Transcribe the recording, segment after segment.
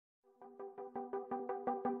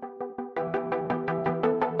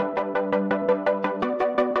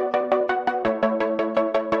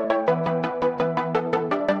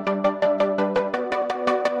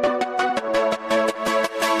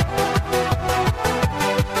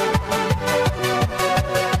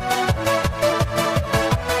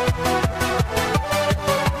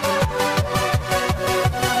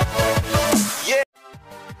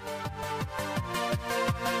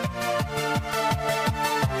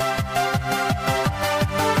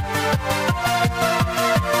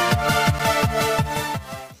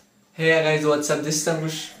Hey guys, what's up? This is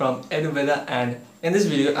Ankush from Eduveda, and in this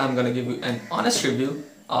video I'm gonna give you an honest review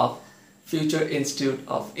of Future Institute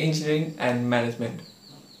of Engineering and Management.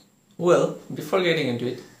 Well, before getting into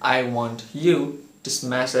it, I want you to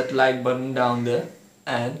smash that like button down there,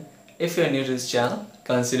 and if you're new to this channel,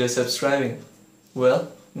 consider subscribing.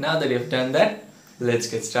 Well, now that you've done that, let's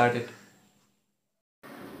get started.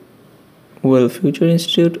 Well, Future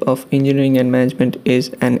Institute of Engineering and Management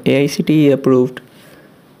is an AICTE approved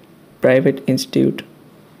private institute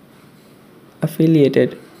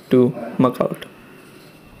affiliated to MACAUT.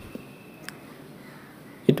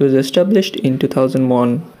 It was established in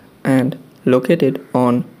 2001 and located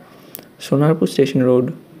on Sonarpur Station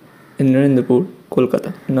Road in FIEM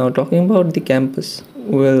Kolkata. Now talking about the campus,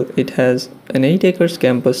 well, it has an 8 acres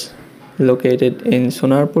campus located in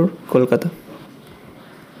Sonarpur, Kolkata.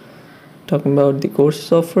 Talking about the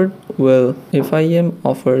courses offered, well, FIEM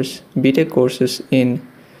offers BTech courses in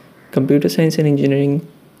Computer Science and Engineering,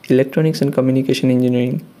 Electronics and Communication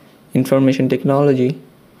Engineering, Information Technology,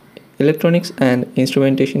 Electronics and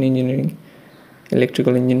Instrumentation Engineering,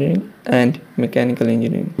 Electrical Engineering, and Mechanical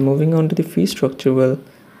Engineering. Moving on to the fee structure, well,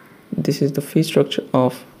 this is the fee structure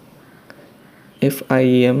of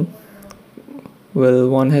FIEM. Well,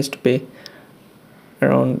 one has to pay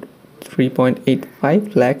around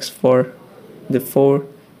 3.85 lakhs for the 4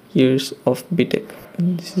 years of BTech.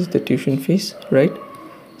 And this is the tuition fees, right?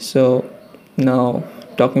 So now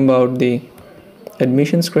talking about the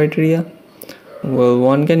admissions criteria, well,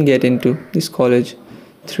 one can get into this college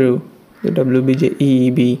through the Wbjee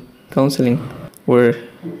EEB counseling, where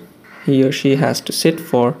he or she has to sit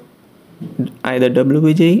for either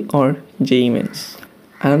Wbjee or JEE Mains.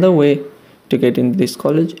 Another way to get into this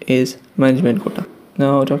college is management quota.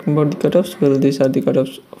 Now talking about the cutoffs, well, these are the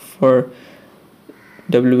cutoffs for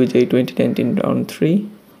Wbjee 2019 round 3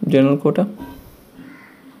 general quota,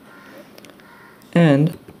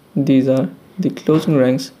 and these are the closing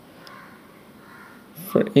ranks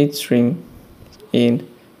for each stream in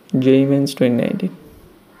JEE Mains 2019.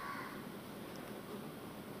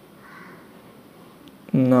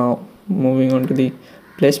 Now moving on to the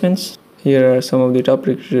placements, here are some of the top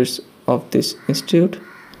recruiters of this institute.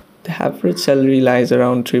 The average salary lies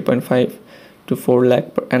around 3.5 to 4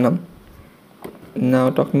 lakh per annum. Now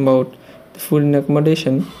talking about the food and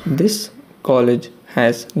accommodation, this college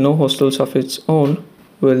has no hostels of its own.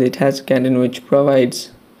 Well, it has a canteen which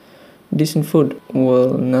provides decent food.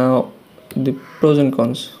 Well, now the pros and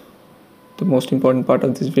cons, the most important part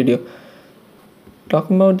of this video.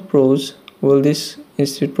 Talking about the pros, well, this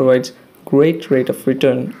institute provides great rate of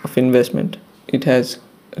return of investment. It has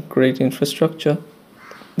a great infrastructure.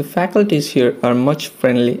 The faculties here are much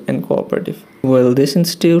friendly and cooperative. Well, this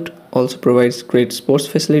institute also provides great sports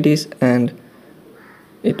facilities, and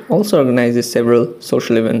it also organizes several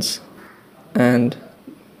social events, and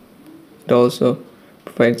it also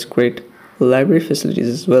provides great library facilities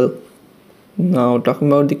as well. Now talking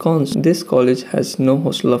about the cons, this college has no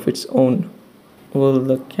hostel of its own. Well,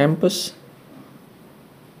 the campus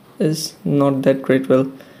is not that great.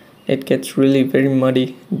 Well, it gets really very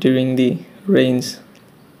muddy during the rains,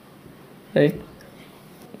 right?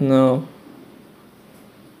 Now,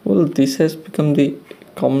 well, this has become the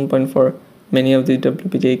common point for many of the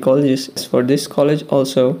Wbjee colleges. As for this college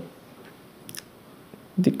also,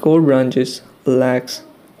 the core branches lacks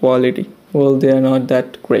quality. Well, they are not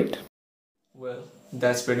that great. Well,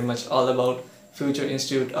 that's pretty much all about Future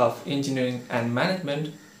Institute of Engineering and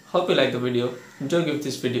Management. Hope you like the video. Do give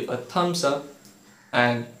this video a thumbs up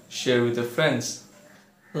and share with your friends.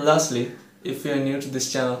 Lastly, if you are new to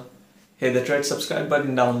this channel, hit the red subscribe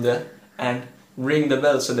button down there and ring the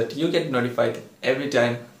bell so that you get notified every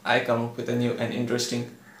time I come up with a new and interesting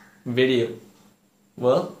video.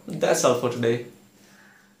 Well, that's all for today.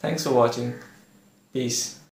 Thanks for watching. Peace.